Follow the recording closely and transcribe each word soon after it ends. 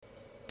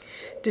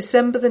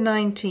December the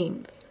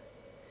 19th,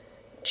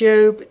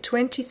 Job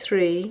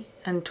 23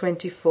 and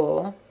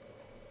 24,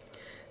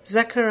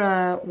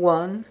 Zechariah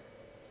 1,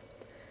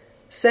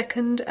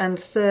 2nd and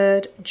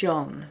 3rd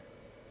John.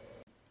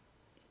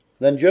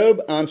 Then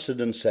Job answered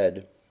and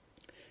said,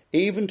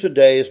 Even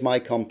today is my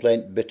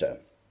complaint bitter.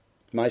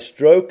 My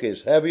stroke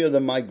is heavier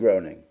than my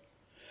groaning.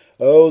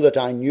 Oh, that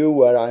I knew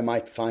where I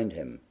might find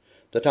him,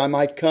 that I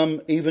might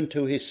come even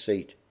to his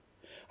seat.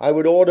 I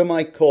would order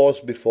my cause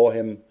before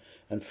him,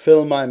 and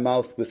fill my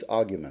mouth with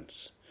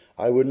arguments.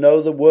 I would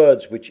know the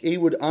words which he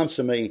would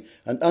answer me,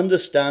 and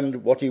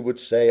understand what he would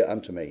say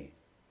unto me.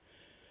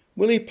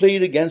 Will he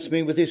plead against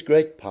me with his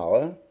great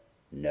power?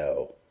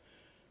 No,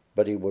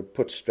 but he would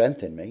put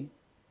strength in me.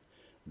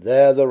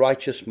 There the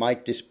righteous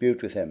might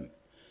dispute with him,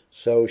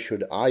 so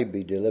should I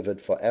be delivered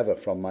for ever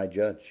from my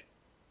judge.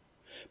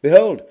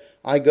 Behold,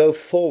 I go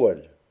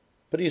forward,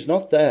 but he is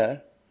not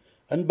there,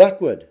 and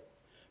backward,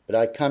 but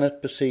I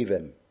cannot perceive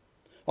him.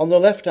 On the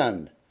left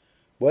hand,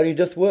 where he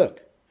doth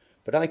work,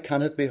 but I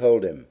cannot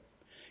behold him.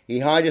 He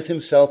hideth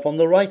himself on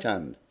the right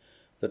hand,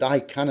 that I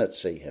cannot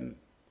see him.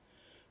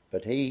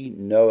 But he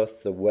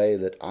knoweth the way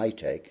that I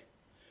take.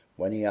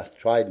 When he hath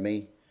tried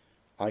me,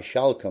 I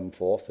shall come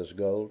forth as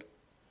gold.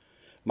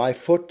 My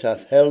foot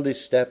hath held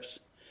his steps,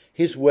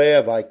 his way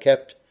have I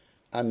kept,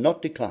 and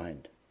not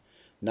declined.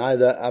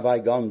 Neither have I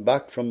gone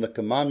back from the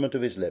commandment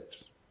of his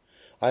lips.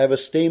 I have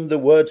esteemed the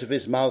words of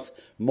his mouth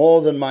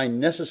more than my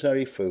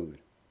necessary food.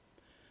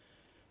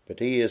 But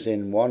he is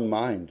in one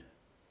mind,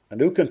 and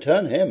who can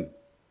turn him?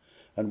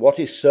 And what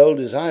his soul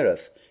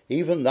desireth,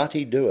 even that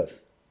he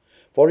doeth.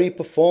 For he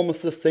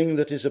performeth the thing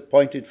that is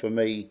appointed for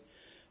me,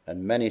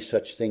 and many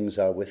such things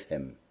are with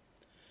him.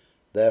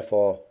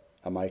 Therefore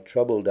am I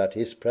troubled at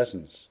his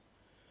presence.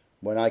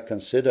 When I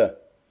consider,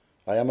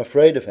 I am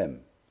afraid of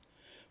him.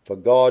 For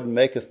God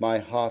maketh my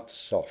heart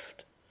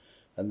soft,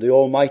 and the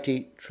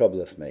Almighty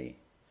troubleth me,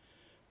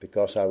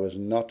 because I was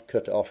not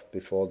cut off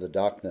before the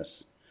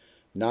darkness,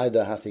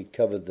 neither hath he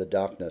covered the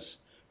darkness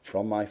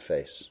from my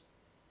face.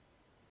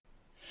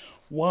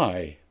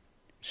 Why,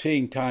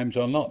 seeing times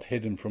are not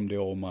hidden from the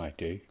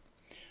Almighty,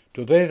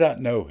 do they that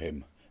know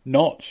him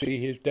not see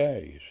his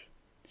days?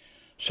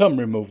 Some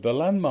remove the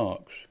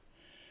landmarks.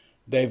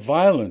 They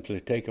violently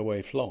take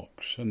away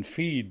flocks, and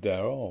feed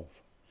thereof.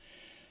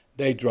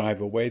 They drive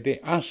away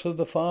the ass of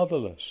the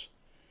fatherless.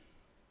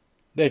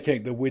 They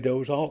take the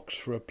widow's ox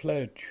for a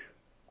pledge.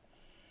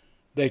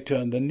 They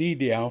turn the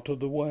needy out of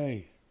the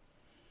way.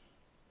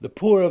 The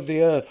poor of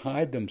the earth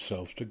hide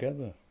themselves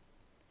together.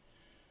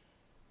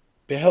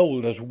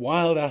 Behold, as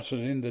wild asses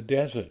in the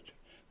desert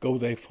go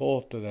they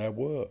forth to their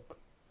work.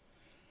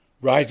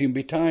 Rising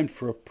betimes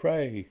for a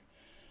prey,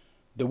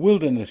 the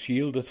wilderness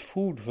yieldeth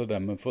food for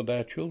them and for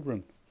their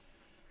children.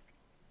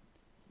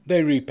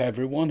 They reap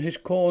every one his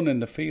corn in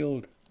the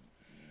field,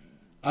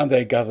 and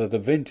they gather the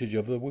vintage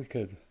of the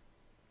wicked.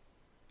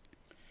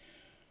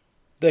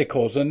 They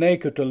cause the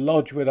naked to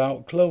lodge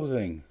without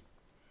clothing,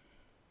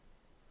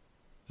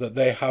 that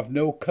they have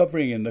no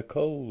covering in the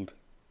cold.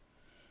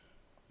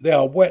 They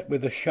are wet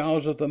with the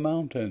showers of the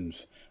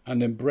mountains,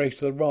 and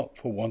embrace the rock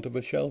for want of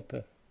a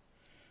shelter.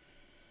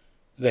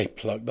 They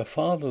pluck the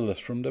fatherless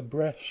from the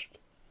breast,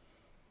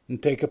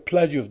 and take a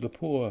pledge of the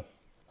poor.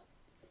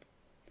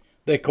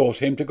 They cause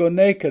him to go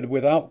naked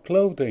without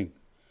clothing,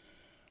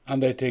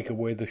 and they take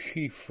away the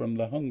sheaf from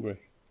the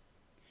hungry,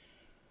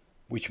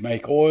 which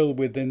make oil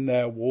within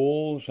their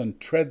walls, and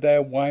tread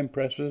their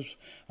winepresses,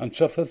 and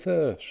suffer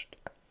thirst.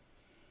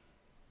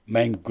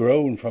 Men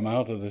groan from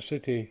out of the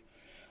city,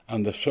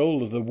 and the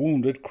soul of the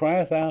wounded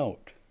crieth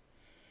out,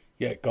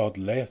 yet God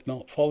layeth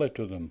not folly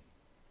to them.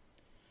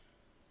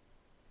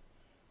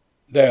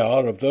 They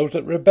are of those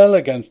that rebel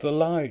against the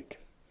light.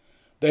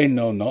 They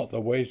know not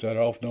the ways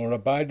thereof, nor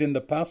abide in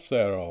the paths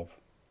thereof.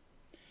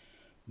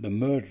 The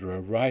murderer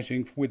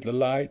rising with the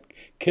light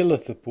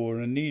killeth the poor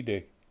and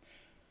needy,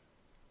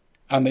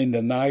 and in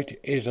the night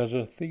is as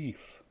a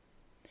thief.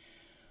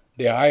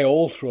 The eye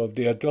also of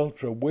the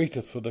adulterer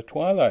waiteth for the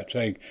twilight,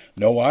 saying,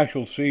 No eye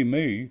shall see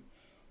me,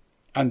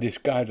 and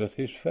disguiseth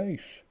his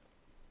face.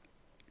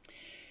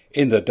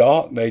 In the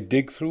dark they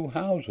dig through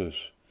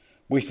houses,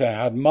 which they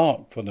had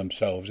marked for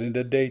themselves in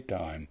the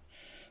daytime.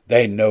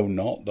 They know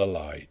not the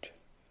light.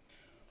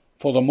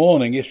 For the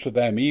morning is to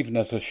them even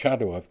as the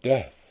shadow of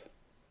death.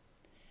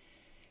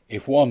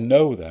 If one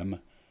know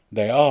them,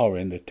 they are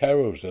in the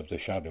terrors of the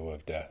shadow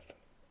of death.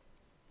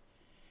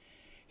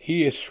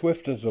 He is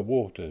swift as the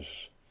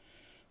waters,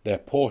 their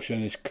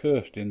portion is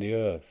cursed in the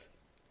earth.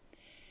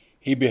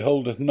 He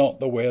beholdeth not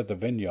the way of the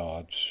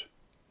vineyards.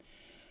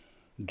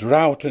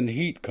 Drought and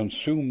heat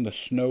consume the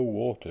snow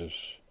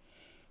waters,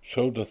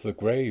 so doth the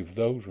grave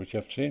those which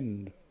have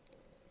sinned.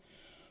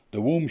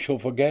 The womb shall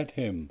forget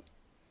him,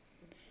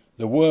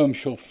 the worm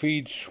shall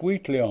feed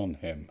sweetly on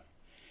him.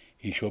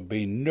 He shall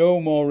be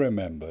no more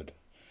remembered,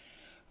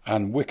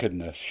 and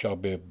wickedness shall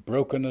be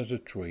broken as a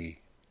tree.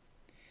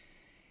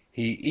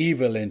 He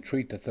evil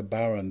entreateth the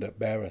barren that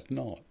beareth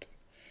not,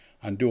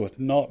 and doeth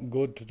not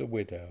good to the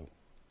widow.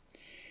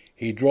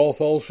 He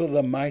draweth also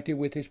the mighty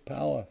with his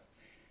power.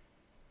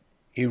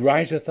 He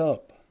riseth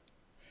up,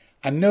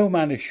 and no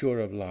man is sure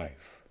of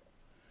life,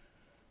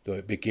 though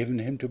it be given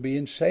him to be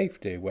in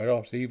safety,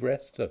 whereof he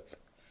resteth.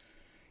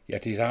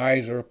 Yet his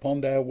eyes are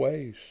upon their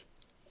ways.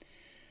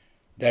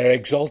 They are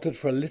exalted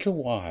for a little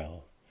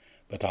while,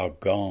 but are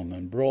gone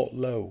and brought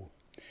low.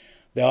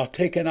 They are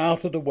taken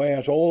out of the way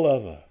as all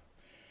other,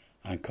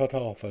 and cut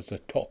off as the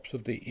tops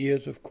of the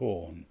ears of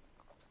corn.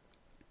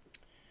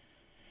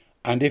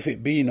 And if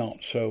it be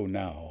not so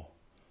now,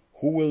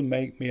 who will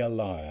make me a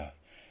liar,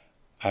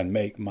 and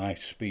make my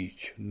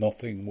speech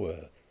nothing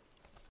worth?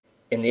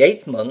 In the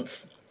 8th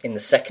month, in the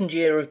 2nd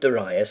year of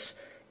Darius,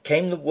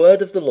 came the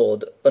word of the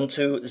Lord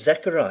unto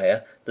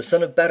Zechariah the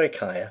son of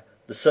Berechiah,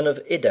 the son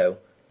of Iddo,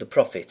 the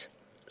prophet,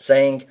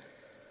 saying,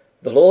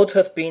 The Lord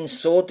hath been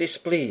sore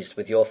displeased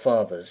with your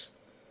fathers.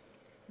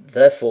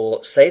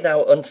 Therefore say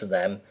thou unto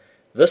them,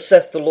 Thus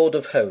saith the Lord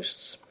of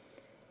hosts,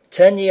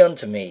 Turn ye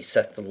unto me,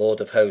 saith the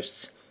Lord of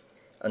hosts,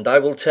 and I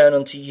will turn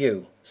unto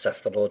you,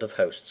 saith the Lord of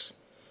hosts.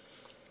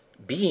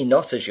 Be ye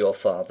not as your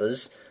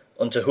fathers,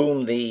 unto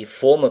whom the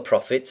former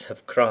prophets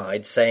have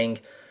cried, saying,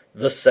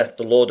 Thus saith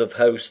the Lord of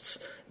hosts,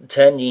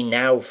 Turn ye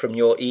now from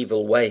your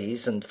evil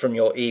ways and from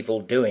your evil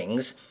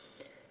doings.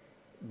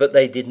 But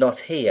they did not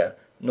hear,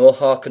 nor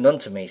hearken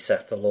unto me,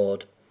 saith the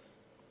Lord.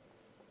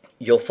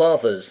 Your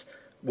fathers,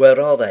 where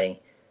are they?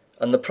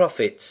 And the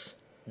prophets,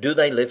 do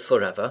they live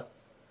for ever?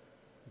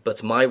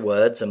 But my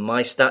words and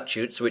my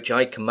statutes, which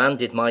I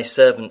commanded my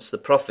servants the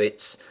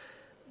prophets,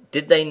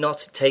 did they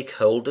not take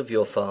hold of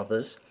your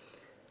fathers?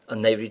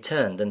 And they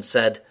returned and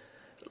said,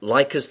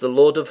 Like as the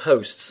Lord of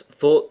hosts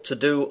thought to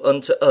do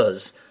unto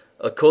us,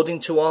 according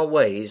to our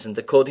ways and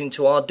according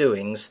to our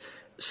doings,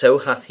 so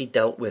hath he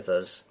dealt with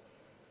us.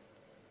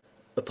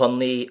 Upon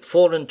the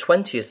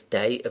 24th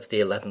day of the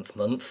 11th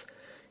month,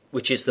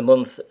 which is the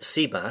month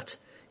Sebat,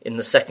 in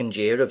the 2nd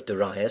year of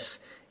Darius,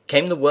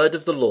 came the word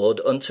of the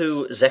Lord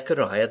unto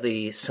Zechariah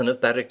the son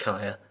of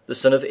Berechiah, the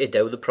son of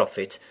Iddo the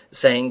prophet,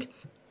 saying,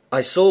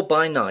 I saw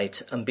by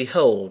night, and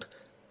behold,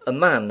 a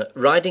man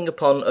riding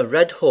upon a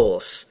red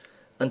horse,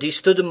 and he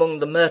stood among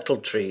the myrtle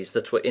trees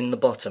that were in the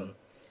bottom,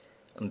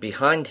 and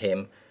behind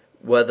him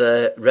were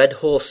the red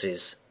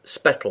horses,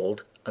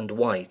 speckled and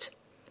white.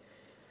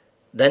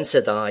 Then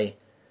said I,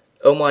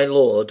 O my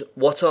Lord,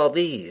 what are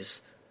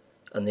these?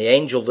 And the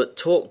angel that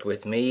talked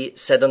with me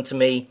said unto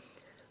me,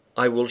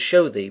 I will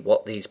show thee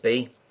what these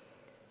be.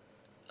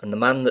 And the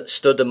man that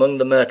stood among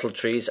the myrtle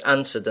trees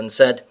answered and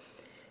said,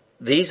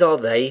 These are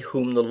they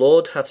whom the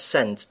Lord hath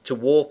sent to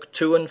walk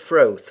to and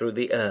fro through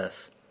the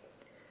earth.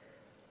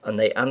 And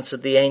they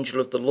answered the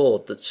angel of the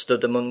Lord that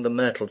stood among the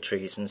myrtle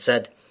trees, and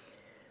said,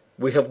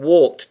 We have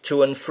walked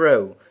to and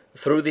fro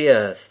through the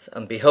earth,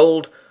 and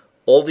behold,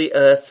 all the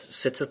earth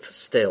sitteth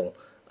still,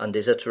 and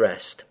is at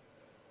rest.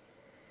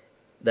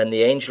 Then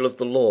the angel of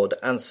the Lord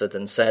answered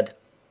and said,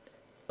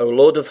 O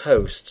Lord of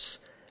hosts,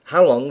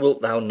 how long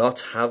wilt thou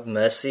not have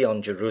mercy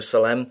on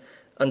Jerusalem,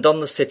 and on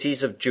the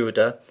cities of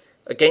Judah,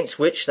 against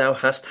which thou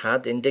hast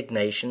had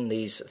indignation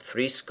these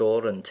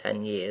 70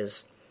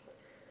 years?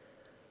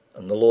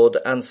 And the Lord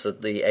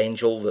answered the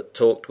angel that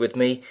talked with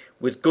me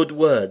with good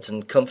words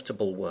and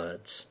comfortable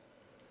words.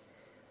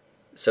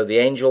 So the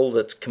angel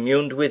that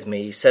communed with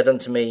me said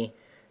unto me,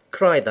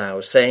 Cry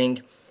thou,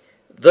 saying,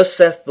 Thus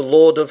saith the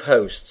Lord of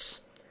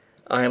hosts,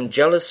 I am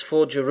jealous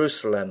for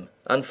Jerusalem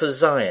and for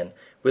Zion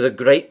with a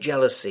great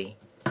jealousy,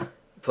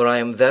 for I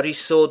am very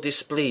sore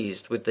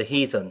displeased with the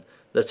heathen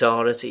that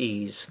are at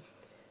ease.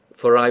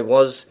 For I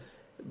was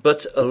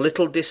but a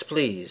little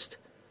displeased,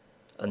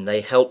 and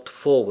they helped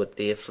forward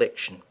the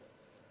affliction.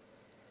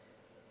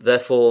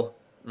 Therefore,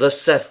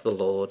 thus saith the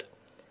Lord,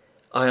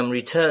 I am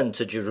returned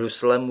to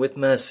Jerusalem with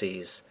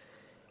mercies.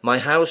 My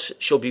house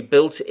shall be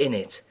built in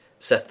it,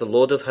 saith the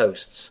Lord of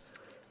hosts,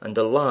 and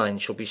a line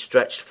shall be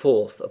stretched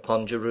forth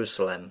upon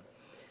Jerusalem.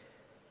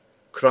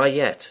 Cry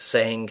yet,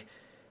 saying,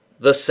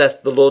 Thus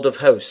saith the Lord of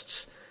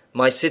hosts,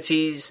 My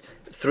cities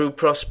through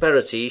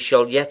prosperity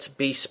shall yet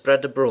be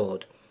spread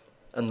abroad,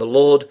 and the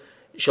Lord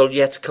shall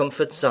yet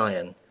comfort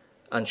Zion,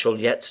 and shall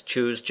yet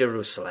choose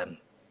Jerusalem.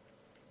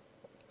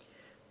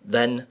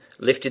 Then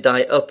lifted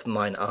I up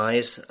mine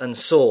eyes, and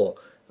saw,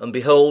 and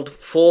behold,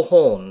 4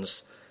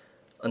 horns.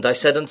 And I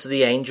said unto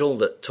the angel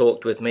that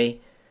talked with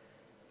me,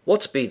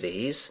 What be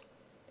these?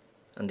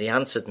 And he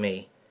answered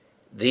me,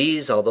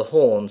 These are the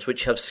horns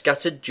which have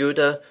scattered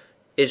Judah,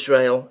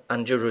 Israel,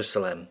 and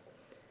Jerusalem.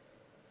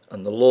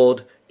 And the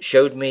Lord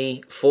showed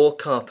me 4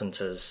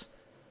 carpenters.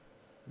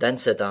 Then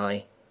said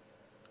I,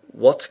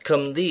 What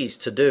come these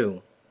to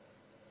do?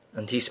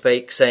 And he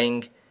spake,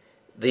 saying,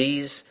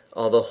 These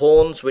are the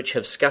horns which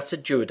have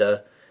scattered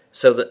Judah,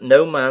 so that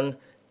no man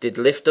did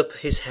lift up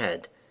his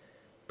head.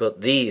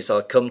 But these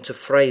are come to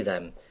fray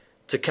them,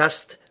 to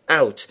cast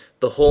out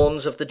the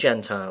horns of the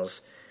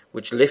Gentiles,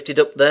 which lifted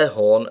up their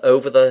horn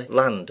over the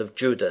land of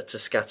Judah to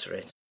scatter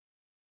it.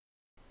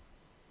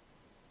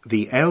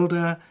 The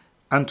elder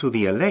unto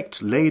the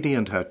elect lady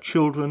and her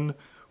children,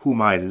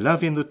 whom I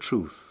love in the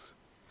truth,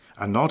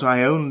 and not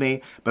I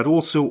only, but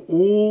also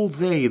all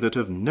they that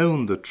have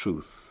known the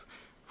truth,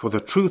 for the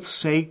truth's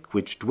sake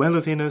which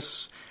dwelleth in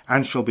us,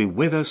 and shall be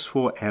with us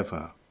for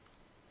ever.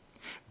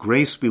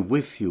 Grace be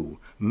with you,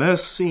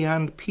 mercy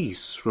and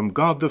peace from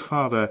God the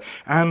Father,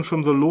 and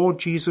from the Lord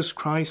Jesus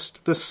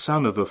Christ, the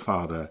Son of the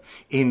Father,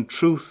 in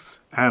truth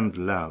and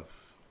love.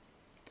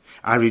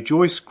 I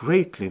rejoice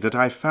greatly that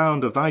I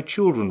found of thy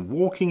children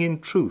walking in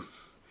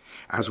truth,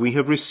 as we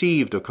have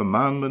received a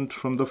commandment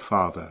from the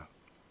Father.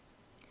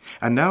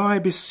 And now I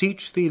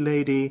beseech thee,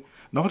 Lady,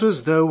 not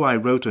as though I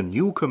wrote a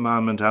new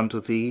commandment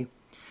unto thee,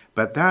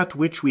 but that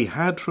which we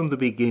had from the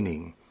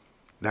beginning,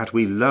 that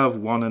we love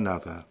one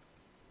another.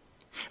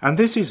 And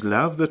this is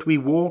love, that we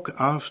walk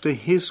after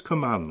his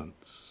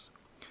commandments.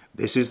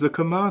 This is the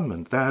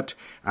commandment, that,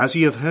 as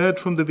ye have heard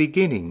from the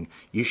beginning,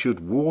 ye should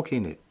walk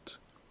in it.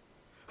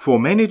 For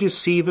many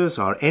deceivers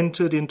are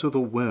entered into the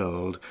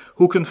world,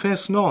 who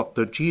confess not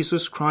that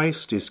Jesus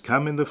Christ is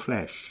come in the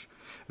flesh.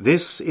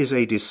 This is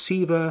a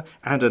deceiver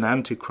and an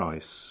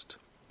antichrist.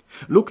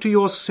 Look to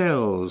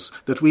yourselves,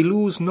 that we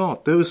lose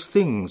not those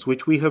things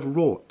which we have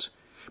wrought,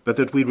 but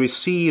that we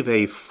receive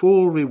a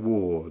full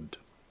reward.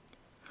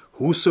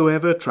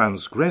 Whosoever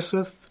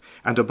transgresseth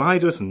and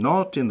abideth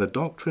not in the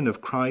doctrine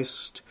of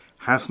Christ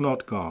hath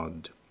not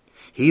God.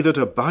 He that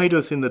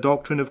abideth in the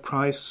doctrine of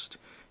Christ,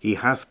 he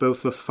hath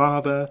both the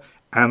Father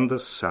and the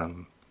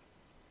Son.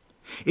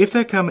 If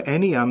there come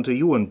any unto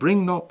you, and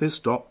bring not this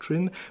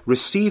doctrine,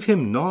 receive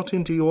him not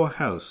into your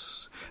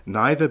house,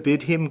 neither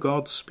bid him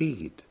God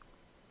speed.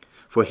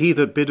 For he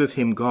that biddeth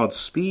him God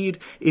speed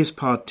is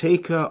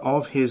partaker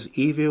of his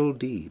evil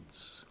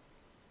deeds.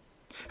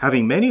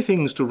 Having many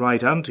things to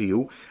write unto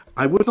you,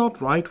 I would not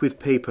write with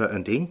paper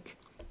and ink,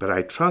 but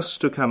I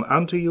trust to come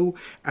unto you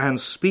and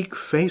speak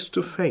face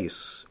to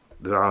face,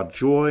 that our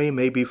joy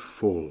may be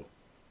full.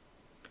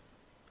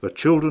 The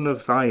children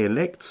of thy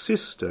elect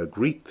sister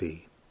greet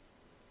thee.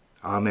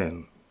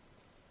 Amen.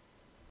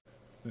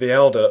 The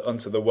elder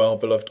unto the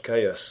well-beloved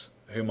Gaius,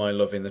 whom I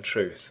love in the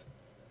truth.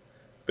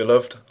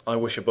 Beloved, I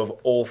wish above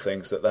all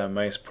things that thou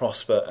mayest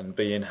prosper and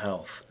be in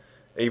health,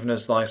 even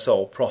as thy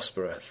soul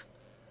prospereth.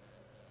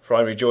 For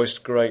I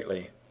rejoiced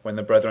greatly when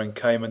the brethren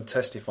came and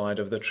testified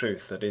of the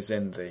truth that is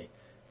in thee,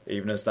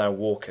 even as thou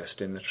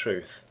walkest in the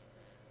truth.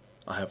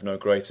 I have no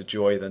greater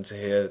joy than to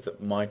hear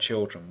that my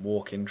children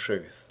walk in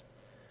truth.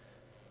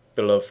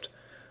 Beloved,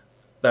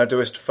 thou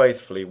doest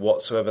faithfully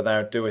whatsoever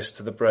thou doest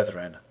to the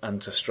brethren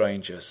and to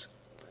strangers,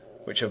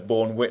 which have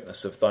borne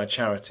witness of thy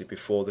charity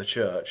before the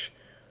church,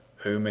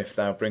 whom if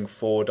thou bring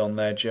forward on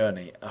their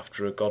journey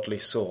after a godly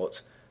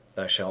sort,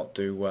 thou shalt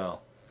do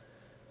well,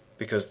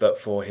 because that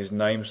for his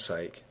name's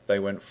sake they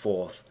went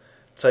forth,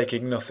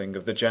 taking nothing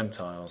of the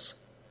Gentiles.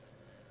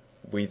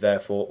 We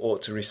therefore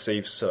ought to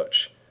receive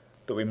such,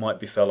 that we might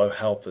be fellow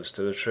helpers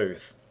to the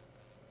truth.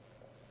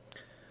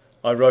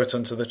 I wrote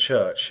unto the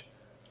church,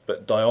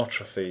 but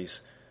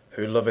Diotrephes,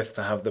 who loveth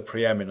to have the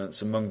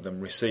preeminence among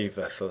them,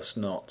 receiveth us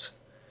not.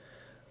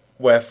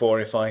 Wherefore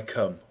if I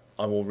come,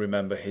 I will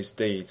remember his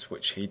deeds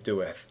which he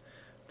doeth,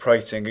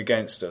 prating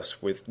against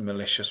us with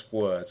malicious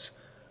words,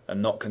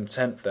 and not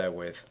content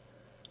therewith,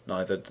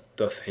 neither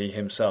doth he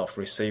himself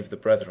receive the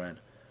brethren,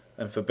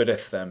 and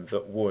forbiddeth them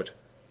that would,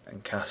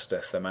 and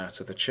casteth them out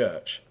of the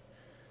church.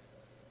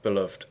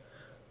 Beloved,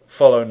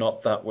 follow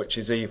not that which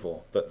is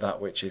evil, but that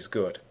which is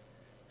good.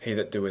 He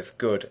that doeth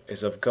good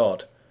is of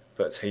God,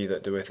 but he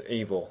that doeth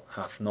evil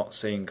hath not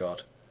seen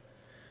God.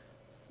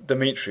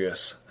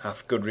 Demetrius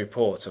hath good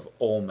report of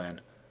all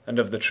men, and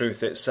of the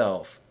truth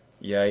itself,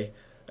 yea,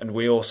 and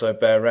we also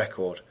bear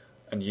record,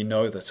 and ye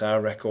know that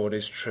our record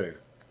is true.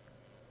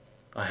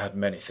 I had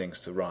many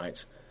things to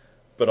write,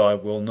 but I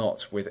will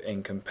not with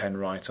ink and pen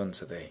write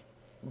unto thee.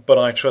 But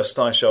I trust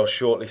I shall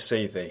shortly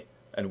see thee,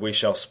 and we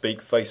shall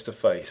speak face to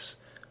face.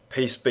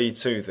 Peace be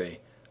to thee.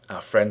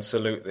 Our friends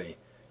salute thee.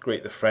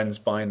 Greet the friends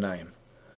by name.